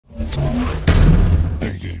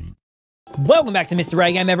Welcome back to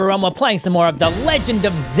mr-agame, everyone. We're playing some more of The Legend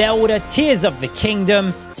of Zelda Tears of the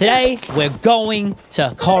Kingdom. Today, we're going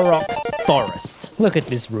to Korok Forest. Look at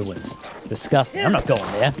this ruins. Disgusting. I'm not going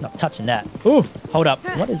there. I'm not touching that. Ooh, hold up.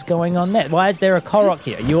 What is going on there? Why is there a Korok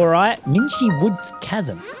here? Are you all right? Minshi Woods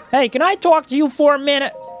Chasm. Hey, can I talk to you for a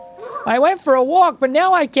minute? I went for a walk, but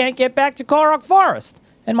now I can't get back to Korok Forest.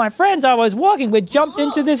 And my friends I was walking with jumped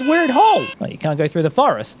into this weird hole. Oh, you can't go through the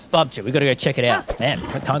forest. Bubcha, we gotta go check it out. Man,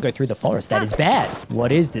 I can't go through the forest. That is bad.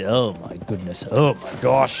 What is this? Oh my goodness. Oh my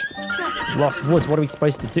gosh. Lost woods. What are we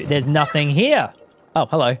supposed to do? There's nothing here. Oh,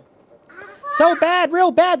 hello. So bad,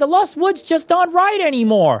 real bad. The lost woods just aren't right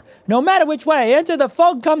anymore. No matter which way I enter, the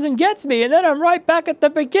fog comes and gets me, and then I'm right back at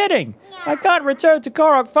the beginning. I can't return to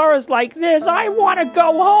Korok Forest like this. I want to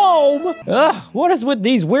go home. Ugh, what is with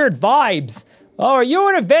these weird vibes? Oh, are you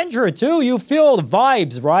an adventurer too? You feel the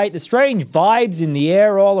vibes, right? The strange vibes in the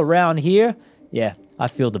air all around here. Yeah, I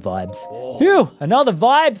feel the vibes. Phew, another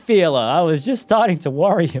vibe feeler. I was just starting to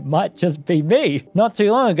worry it might just be me. Not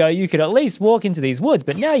too long ago, you could at least walk into these woods,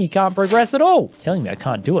 but now you can't progress at all. Telling me I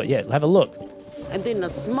can't do it. Yeah, have a look. And then the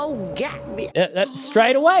smoke got me.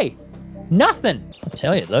 Straight away. Nothing. I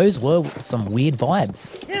tell you, those were some weird vibes.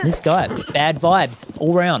 This guy, bad vibes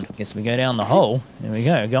all around. Guess we go down the hole. There we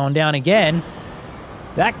go, going down again.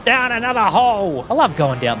 Back down another hole. I love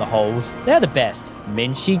going down the holes. They're the best.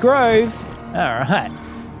 Minshi Grove. All right.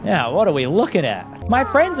 Now, what are we looking at? My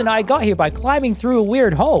friends and I got here by climbing through a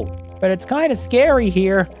weird hole, but it's kind of scary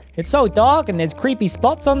here. It's so dark and there's creepy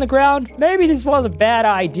spots on the ground. Maybe this was a bad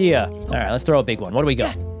idea. All right, let's throw a big one. What do we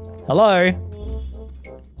got? Hello?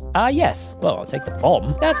 Yes. Well, I'll take the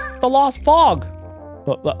bomb. That's the lost fog.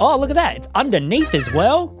 Oh, look at that. It's underneath as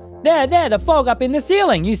well. There, the fog up in the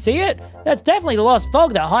ceiling. You see it? That's definitely the lost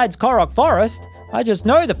fog that hides Korok Forest. I just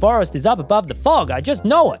know the forest is up above the fog. I just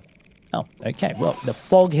know it. Oh, okay. Well, the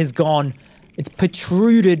fog has gone. It's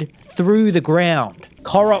protruded through the ground.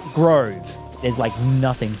 Korok Grove. There's like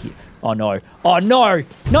nothing here. Oh no. Oh no!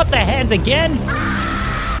 Not the hands again!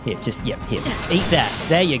 Here, here. Eat that.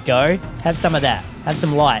 There you go. Have some of that. Have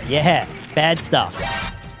some light. Yeah. Bad stuff.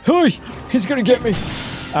 Hey! He's gonna get me.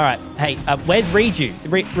 All right, hey, where's Riju?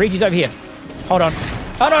 Riju's over here. Hold on.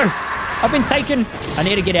 Oh no, I've been taken. I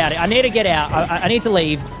need to get out. I need to get out. I need to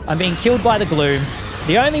leave. I'm being killed by the Gloom.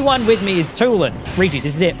 The only one with me is Toolin. Riju,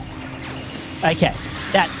 this is it. Okay,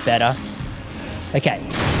 that's better. Okay,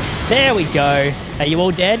 there we go. Are you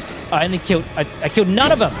all dead? I killed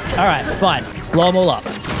none of them. All right, fine. Blow them all up.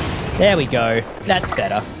 There we go. That's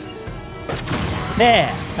better.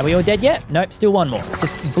 There. Are we all dead yet? Nope, still one more.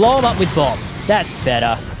 Just blow them up with bombs. That's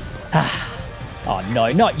better. Oh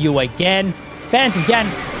no, not you again. Fans again,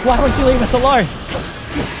 why won't you leave us alone?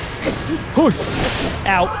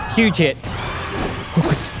 Ow, huge hit.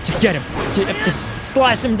 Just get him. Just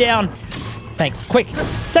slice him down. Thanks, quick.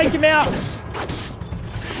 Take him out.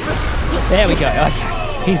 There we go,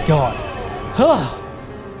 okay. He's gone. I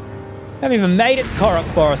haven't even made it to Korok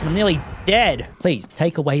Forest and I'm nearly dead. Please,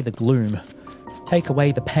 take away the gloom. Take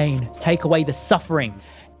away the pain. Take away the suffering.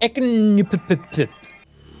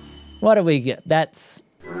 What do we get? That's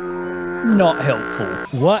not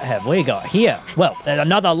helpful. What have we got here? Well,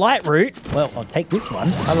 another light route. Well, I'll take this one.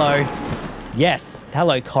 Hello. Yes.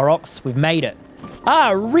 Hello, Koroks. We've made it.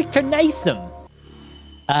 Rikonasum.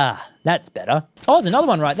 That's better. Oh, there's another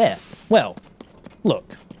one right there. Well,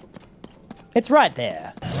 look. It's right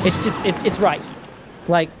there. It's right here.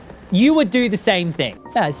 Like, you would do the same thing.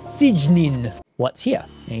 Sijnin. What's here?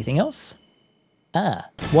 Anything else?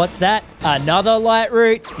 What's that? Another light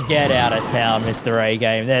route? Get out of town,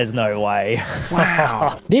 mr-agame. There's no way.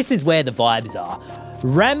 Wow. This is where the vibes are.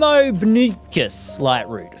 Ramobnikus light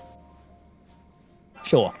route.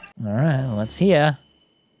 Sure. All right, well, let's hear.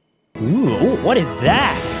 Ooh, what is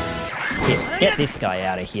that? Here, get this guy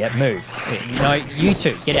out of here. Move. Here, no, you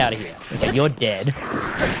two, get out of here. Okay, you're dead.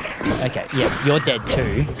 Okay, yeah, you're dead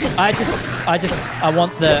too. I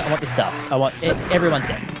want the stuff. Everyone's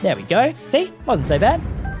dead. There we go. See? Wasn't so bad.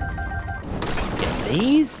 Just get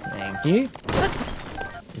these. Thank you.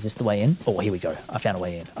 Is this the way in? Oh, here we go. I found a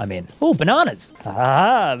way in. I'm in. Oh, bananas.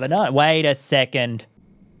 Banana. Wait a second.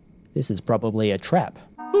 This is probably a trap.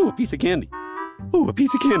 Ooh, a piece of candy. Ooh, a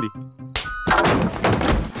piece of candy.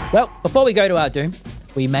 Well, before we go to our doom,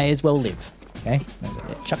 we may as well live. Okay?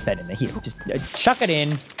 Chuck that in there. Here, just chuck it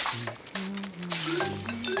in.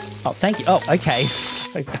 Oh, thank you. Oh, okay.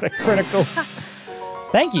 I got a critical.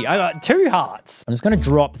 Thank you. I got 2 hearts. I'm just going to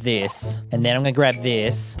drop this, and then I'm going to grab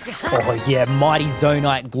this. Oh, yeah, Mighty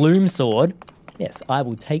Zonite Gloom Sword. Yes, I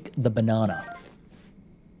will take the banana.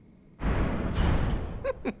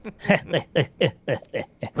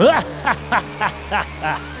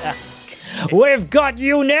 We've got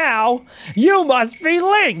you now. You must be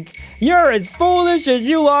Link. You're as foolish as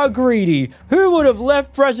you are greedy. Who would have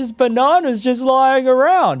left precious bananas just lying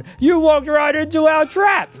around? You walked right into our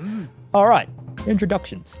trap. All right,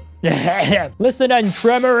 introductions. Listen and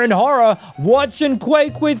tremor in horror, watch and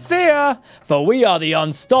quake with fear, for we are the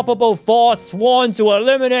unstoppable force sworn to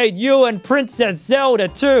eliminate you and Princess Zelda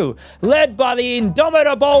too, led by the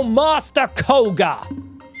indomitable Master Koga.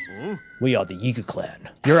 We are the Yiga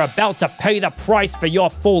clan. You're about to pay the price for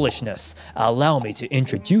your foolishness. Allow me to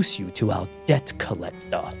introduce you to our debt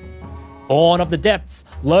collector. Born of the depths,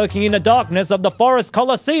 lurking in the darkness of the forest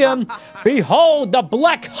Coliseum, behold the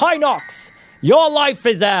Black Hinox. Your life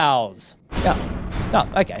is ours. Oh,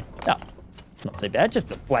 okay. Oh, it's not so bad. Just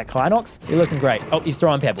the Black Hinox. You're looking great. Oh, he's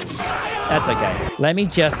throwing pebbles. That's okay. Let me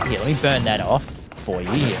burn that off for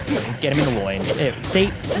you. Here, get him in the loins. Here,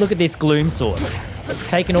 see, look at this Gloom sword.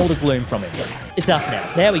 Taking all the gloom from him. It's us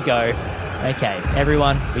now. There we go. Okay,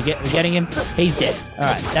 everyone, we're getting him. He's dead. All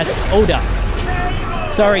right, that's all done.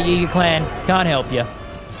 Sorry, Yiga clan, can't help you.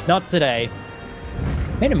 Not today.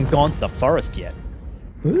 Ain't even gone to the forest yet.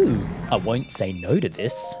 Ooh, I won't say no to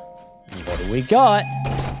this. What do we got?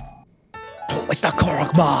 Oh, it's the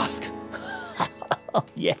Korok mask. Oh,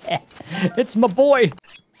 yeah, it's my boy.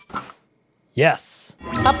 Yes,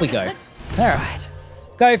 up we go. All right,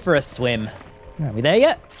 go for a swim. Are we there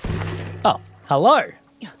yet? Oh, hello.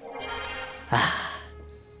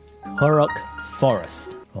 Korok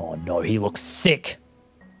Forest. Oh no, he looks sick.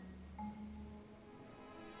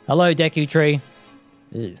 Hello, Deku Tree.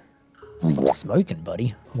 Ew. Stop smoking,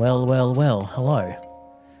 buddy. Well, hello.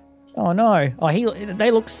 Oh no. Oh,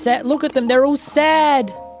 they look sad. Look at them, they're all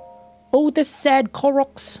sad. All the sad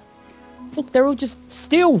Koroks. Look, they're all just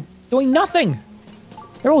still, doing nothing.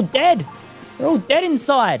 They're all dead. They're all dead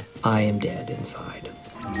inside. I am dead inside.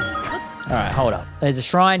 All right, hold up. There's a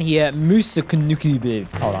shrine here. Musakanuki.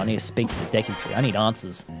 Hold on, I need to speak to the Deku Tree. I need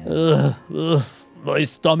answers. My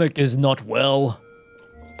stomach is not well.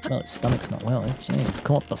 Oh, his stomach's not well. Gee, he's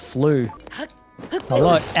caught the flu.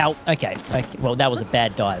 Hello. Ow. Okay. Well, that was a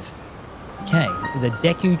bad dive. Okay. The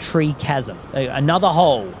Deku Tree Chasm. Another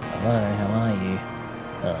hole. Hello, how are you?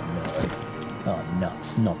 Oh, no. Oh,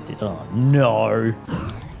 nuts. Not the... Oh, no.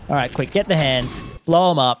 All right, quick. Get the hands. Blow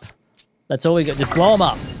them up. That's all we got. Just blow them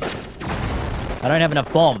up. I don't have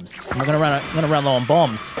enough bombs. I'm gonna run low on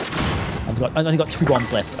bombs. I've only got 2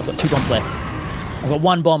 bombs left. I've got 2 bombs left. I've got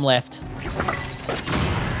 1 bomb left.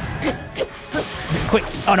 Quick.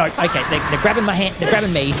 Oh no, okay, they're grabbing my hand, they're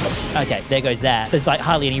grabbing me. Okay, there goes that. There's like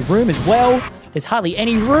hardly any room as well. There's hardly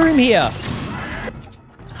any room here.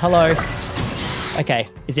 Hello. Okay,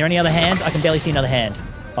 is there any other hands? I can barely see another hand.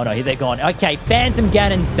 Oh no, they're gone. Okay, Phantom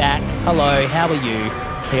Ganon's back. Hello, how are you?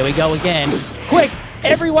 Here we go again. Quick,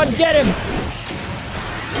 everyone get him.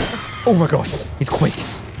 Oh my gosh, he's quick.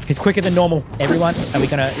 He's quicker than normal. Everyone, are we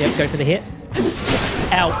gonna go for the hit?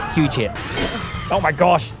 Ow, huge hit. Oh my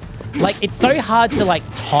gosh. Like, it's so hard to, like,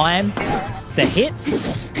 time the hits.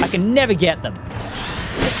 I can never get them.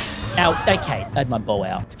 Ow, okay. I had my bow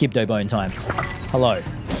out. It's Gibdo bone time. Hello.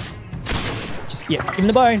 Just, yeah, give him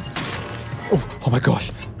the bone. Oh my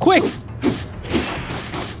gosh. Quick!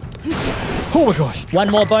 Oh my gosh. 1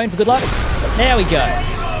 more bone for good luck. There we go.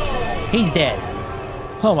 He's dead.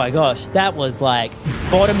 Oh my gosh. That was, like,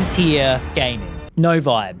 bottom tier gaming. No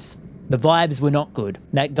vibes. The vibes were not good.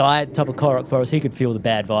 That guy at the top of Korok Forest, he could feel the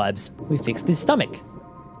bad vibes. We fixed his stomach.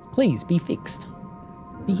 Please be fixed.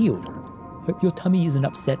 Be healed. Hope your tummy isn't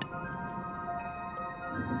upset.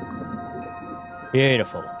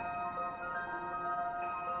 Beautiful.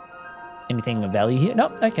 Anything of value here?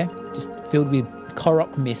 Nope, okay. Just filled with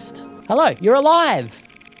Korok mist. Hello, you're alive.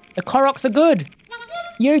 The Koroks are good.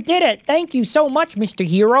 You did it. Thank you so much, Mr.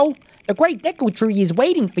 Hero. The Great Deku Tree is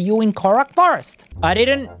waiting for you in Korok Forest. I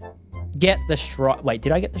didn't get the shrine. Wait,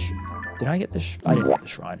 did I get the I didn't get the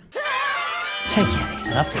shrine. Okay,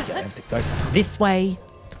 up we go. I have to go this way.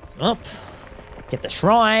 Up. Get the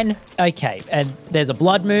shrine. Okay, and there's a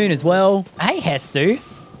blood moon as well. Hey, Hestu.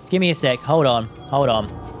 Just give me a sec. Hold on.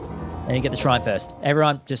 Let me get the shrine first.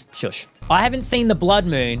 Everyone, just shush. I haven't seen the blood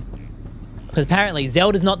moon because apparently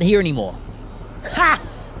Zelda's not here anymore. Ha!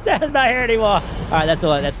 Zelda's not here anymore. All right, that's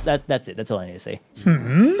all. That's it. That's all I need to see.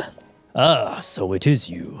 Ah, so it is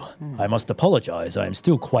you. I must apologize. I am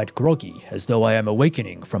still quite groggy, as though I am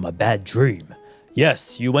awakening from a bad dream.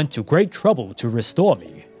 Yes, you went to great trouble to restore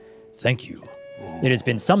me. Thank you. It has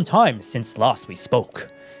been some time since last we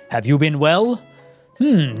spoke. Have you been well?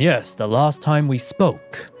 Yes, the last time we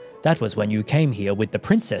spoke. That was when you came here with the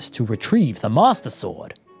princess to retrieve the Master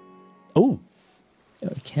Sword. Oh,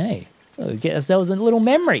 okay. We'll get ourselves a little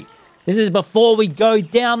memory. This is before we go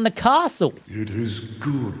down the castle. It is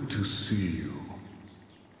good to see you,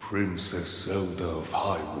 Princess Zelda of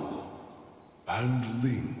Hyrule, and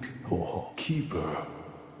Link, keeper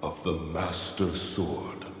of the Master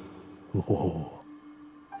Sword.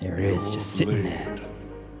 There it is, just sitting there. Blade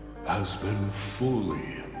has been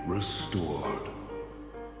fully restored.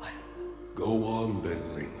 Go on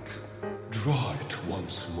then, Link. Draw it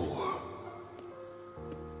once more.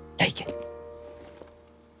 Take it.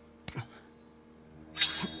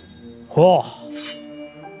 Oh.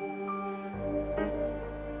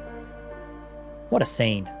 What a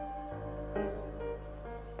scene.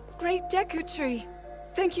 Great Deku Tree,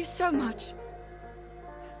 thank you so much.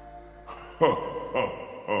 There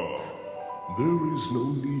is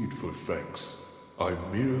no need for thanks. I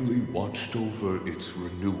merely watched over its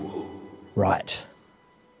renewal. Right.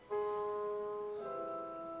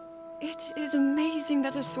 It is amazing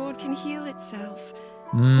that a sword can heal itself,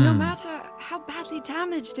 no matter how badly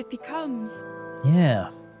damaged it becomes. Yeah.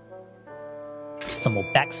 Some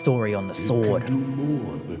more backstory on the sword. It can do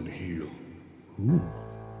more than heal.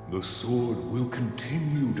 The sword will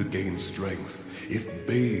continue to gain strength if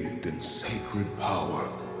bathed in sacred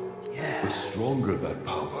power. Yeah. The stronger that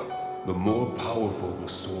power, the more powerful the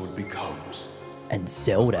sword becomes. And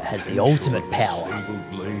Zelda has the ultimate power. The sable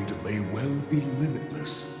blade may well be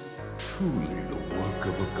limitless. Truly the work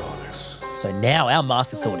of a goddess. So now our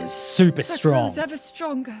Master Sword is super That strong. grows ever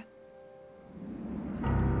stronger.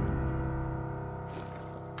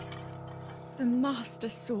 The Master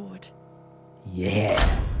Sword. Yeah.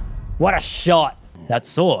 What a shot. That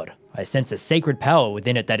sword. I sense a sacred power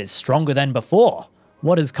within it that is stronger than before.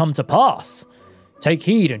 What has come to pass? Take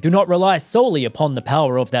heed and do not rely solely upon the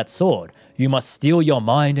power of that sword. You must steel your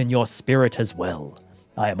mind and your spirit as well.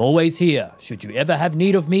 I am always here. Should you ever have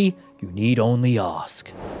need of me, you need only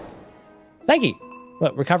ask. Thank you.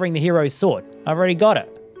 What, recovering the hero's sword? I've already got it.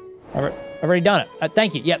 I've already done it.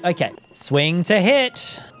 Thank you. Yep, okay. Swing to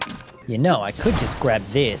hit. You know, I could just grab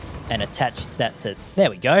this and attach that to... There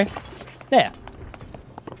we go. There.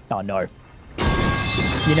 Oh, no.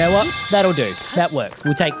 You know what? That'll do. That works.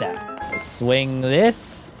 We'll take that. Swing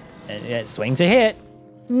this. And swing to hit.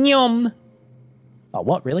 Nyum. Oh,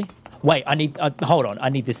 what? Really? Wait, I need... hold on. I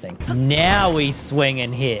need this thing. Now we swing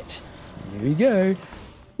and hit. Here we go.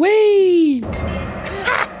 Whee!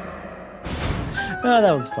 Oh,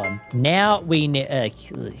 that was fun. Now we need...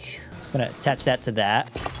 just going to attach that to that.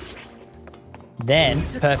 Then,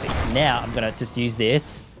 perfect. Now I'm going to just use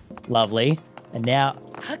this. Lovely. And now...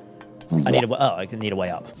 I need a way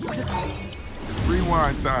up.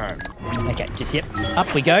 Rewind time. Okay, just, yep.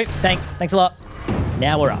 Up we go. Thanks. Thanks a lot.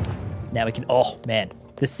 Now we're up. Now we can... Oh, man.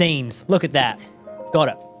 The scenes. Look at that. Got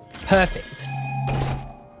it. Perfect.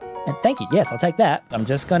 And thank you. Yes, I'll take that. I'm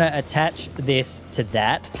just going to attach this to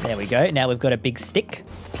that. There we go. Now we've got a big stick.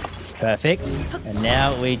 Perfect. And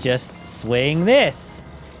now we just swing this.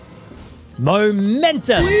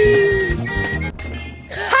 Momentum.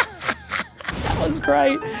 That was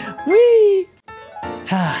great. Whee!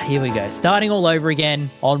 Here we go. Starting all over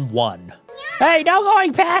again on 1. Hey, no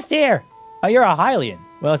going past here. Oh, you're a Hylian.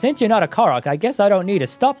 Well, since you're not a Korok, I guess I don't need to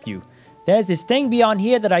stop you. There's this thing beyond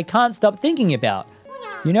here that I can't stop thinking about.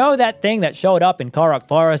 You know that thing that showed up in Korok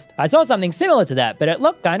Forest? I saw something similar to that, but it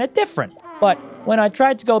looked kind of different. But when I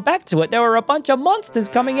tried to go back to it, there were a bunch of monsters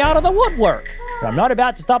coming out of the woodwork. But I'm not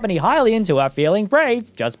about to stop any Hylians who are feeling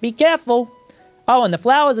brave. Just be careful. Oh, and the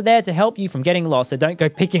flowers are there to help you from getting lost, so don't go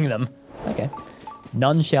picking them. Okay.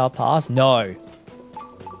 None shall pass? No.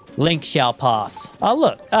 Link shall pass. Oh,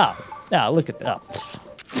 look. Oh, look at that. Oh.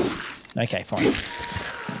 Okay, fine.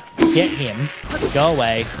 Get him. Go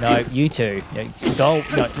away. No, you two. No,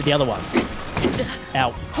 the other one.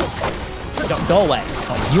 Ow. Go away.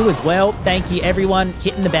 Oh, you as well. Thank you, everyone.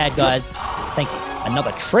 Hitting the bad guys. Thank you.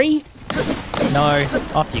 Another tree? No.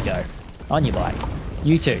 Off you go. On your bike.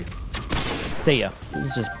 You two. See ya.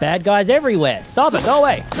 There's just bad guys everywhere. Stop it. Go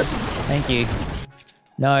away. Thank you.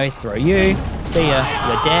 No. Throw you. See ya.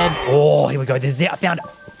 You're dead. Oh, here we go. This is it. I found it.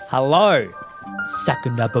 Hello.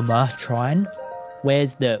 Sakunabuma Shrine.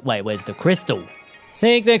 Where's the crystal?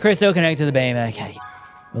 Seek the crystal, connect to the beam. Okay.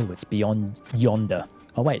 Oh, it's beyond yonder.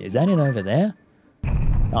 Oh, wait, is that it over there?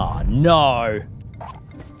 Oh, no.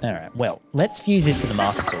 All right, well, let's fuse this to the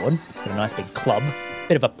Master Sword. Got a nice big club.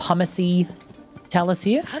 Bit of a pumicy talus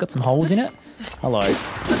here. It's got some holes in it. Hello.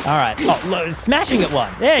 All right. Oh, look, smashing at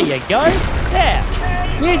one. There you go. There.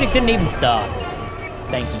 Music didn't even start.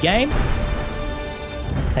 Thank you, game.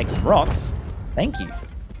 Take some rocks. Thank you.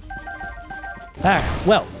 All right,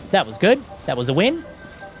 well, that was good. That was a win.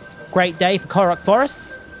 Great day for Korok Forest.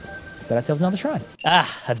 Got ourselves another shrine.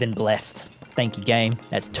 I've been blessed. Thank you, game.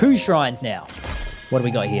 That's 2 shrines now. What do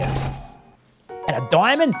we got here? And a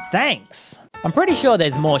diamond? Thanks. I'm pretty sure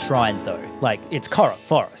there's more shrines though. Like, it's Korok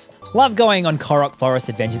Forest. Love going on Korok Forest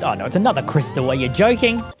adventures. Oh no, it's another crystal. Are you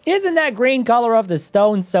joking? Isn't that green color of the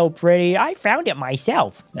stone so pretty? I found it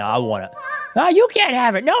myself. No, I want it. No, you can't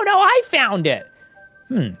have it. No, I found it.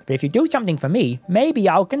 But if you do something for me, maybe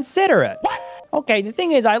I'll consider it. What? Okay, the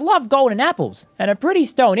thing is, I love golden apples, and a pretty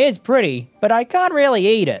stone is pretty, but I can't really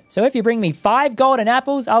eat it. So if you bring me 5 golden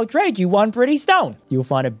apples, I'll trade you 1 pretty stone. You'll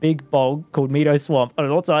find a big bog called Meadow Swamp, and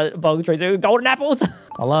also bog trees with golden apples.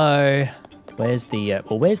 Hello. Where's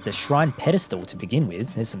the shrine pedestal to begin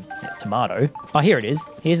with? There's some tomato. Oh, here it is.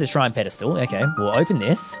 Here's the shrine pedestal. Okay, we'll open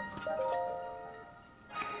this.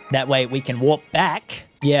 That way we can warp back.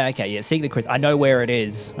 Yeah, okay, yeah, seek the crystal. I know where it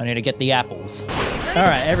is. I need to get the apples. All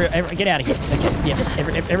right, everyone, get out of here. Okay,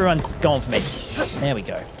 yeah, everyone's going for me. There we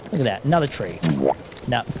go. Look at that, another tree.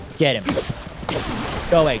 No, get him.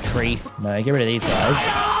 Go away, tree. No, get rid of these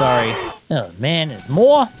guys. Sorry. Oh, man, there's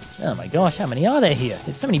more? Oh my gosh, how many are there here?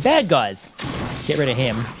 There's so many bad guys. Get rid of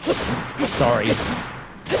him. Sorry.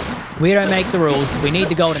 We don't make the rules. We need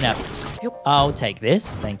the golden apples. I'll take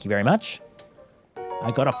this. Thank you very much.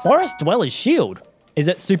 I got a forest dweller's shield. Is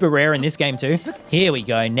it super rare in this game too? Here we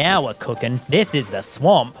go, now we're cooking. This is the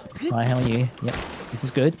swamp. Hi, how are you? Yep, this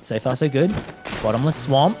is good. So far, so good. Bottomless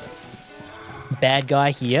swamp. Bad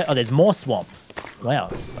guy here. Oh, there's more swamp. Wow,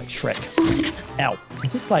 it's like Shrek. Ow.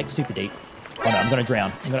 Is this like super deep? Oh no, I'm gonna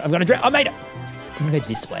drown. I'm gonna drown. I made it! I'm gonna go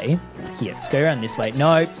this way. Here, let's go around this way.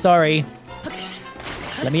 No, sorry.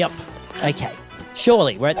 Let me up. Okay.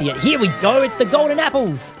 Surely, we're at the end. Here we go, it's the golden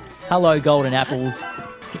apples. Hello, golden apples.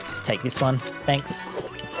 Just take this one. Thanks.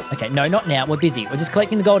 Okay, no, not now. We're busy. We're just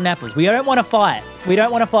collecting the golden apples. We don't want to fight. We don't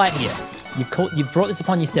want to fight here. You've brought this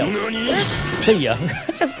upon yourself. See ya.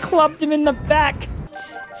 Just clubbed him in the back.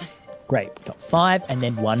 Great. Got 5 and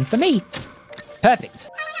then 1 for me. Perfect.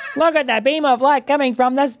 Look at that beam of light coming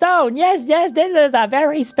from the stone. Yes, this is a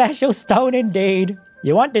very special stone indeed.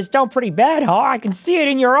 You want this stone pretty bad, huh? I can see it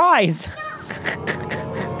in your eyes.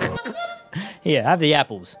 Here, have the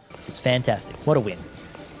apples. This was fantastic. What a win.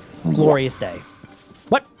 Glorious day.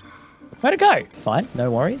 What? Where'd it go? Fine,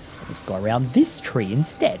 no worries. Let's go around this tree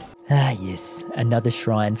instead. Ah, yes. Another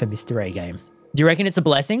shrine for mr-agame. Do you reckon it's a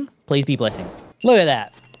blessing? Please be blessing. Look at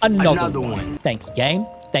that. Another one. Thank you, game.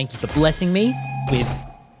 Thank you for blessing me with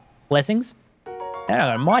blessings. And I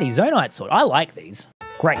got a mighty Zonite sword. I like these.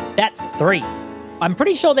 Great. That's 3. I'm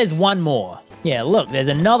pretty sure there's 1 more. Yeah, look, there's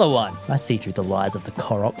another one. I see through the lies of the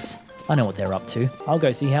Koroks. I know what they're up to. I'll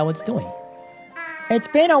go see how it's doing. It's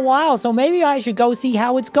been a while, so maybe I should go see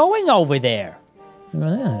how it's going over there.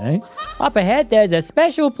 Right. Up ahead, there's a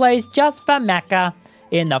special place just for Maca.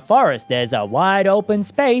 In the forest, there's a wide open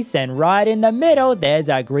space, and right in the middle, there's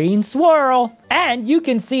a green swirl. And you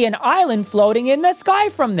can see an island floating in the sky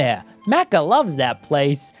from there. Maca loves that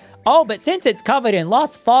place. Oh, but since it's covered in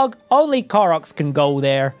lost fog, only Koroks can go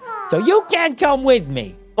there. So you can't come with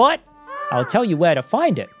me, but I'll tell you where to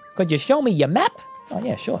find it. Could you show me your map? Oh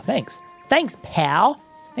yeah, sure, thanks. Thanks, pal.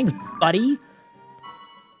 Thanks, buddy.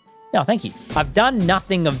 No, thank you. I've done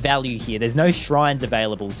nothing of value here. There's no shrines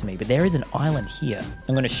available to me, but there is an island here.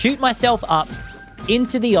 I'm gonna shoot myself up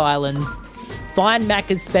into the islands, find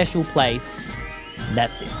Maca's special place, and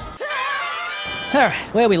that's it. All right,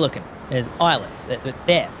 where are we looking? There's islands.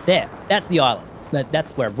 There. That's the island.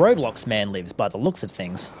 That's where Roblox Man lives by the looks of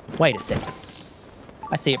things. Wait a second.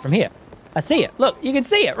 I see it from here. I see it. Look, you can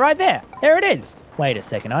see it right there. There it is. Wait a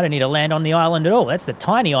second, I don't need to land on the island at all. That's the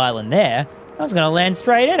tiny island there. I was gonna land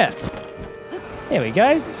straight in it. There we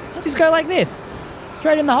go, just go like this.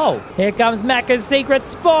 Straight in the hole. Here comes Maca's secret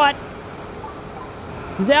spot.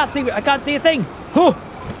 This is our secret, I can't see a thing. Huh.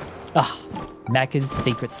 Ah, Maca's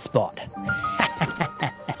secret spot.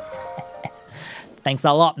 Thanks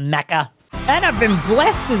a lot, Maca. And I've been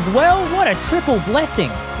blessed as well. What a triple blessing.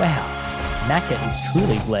 Wow. Maca is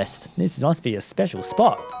truly blessed. This must be a special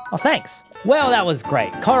spot. Oh, thanks. Well, that was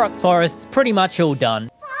great. Korok Forest's pretty much all done.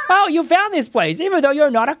 Oh, you found this place, even though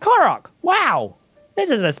you're not a Korok. Wow. This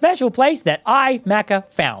is a special place that I,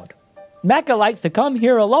 Maca, found. Maca likes to come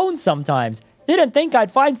here alone sometimes. Didn't think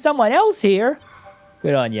I'd find someone else here.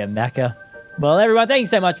 Good on you, Maca. Well, everyone, thank you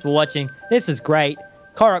so much for watching. This was great.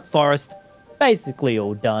 Korok Forest, basically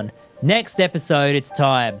all done. Next episode, it's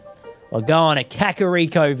time. We'll go on a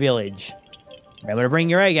Kakariko village. Remember to bring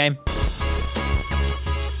your A game.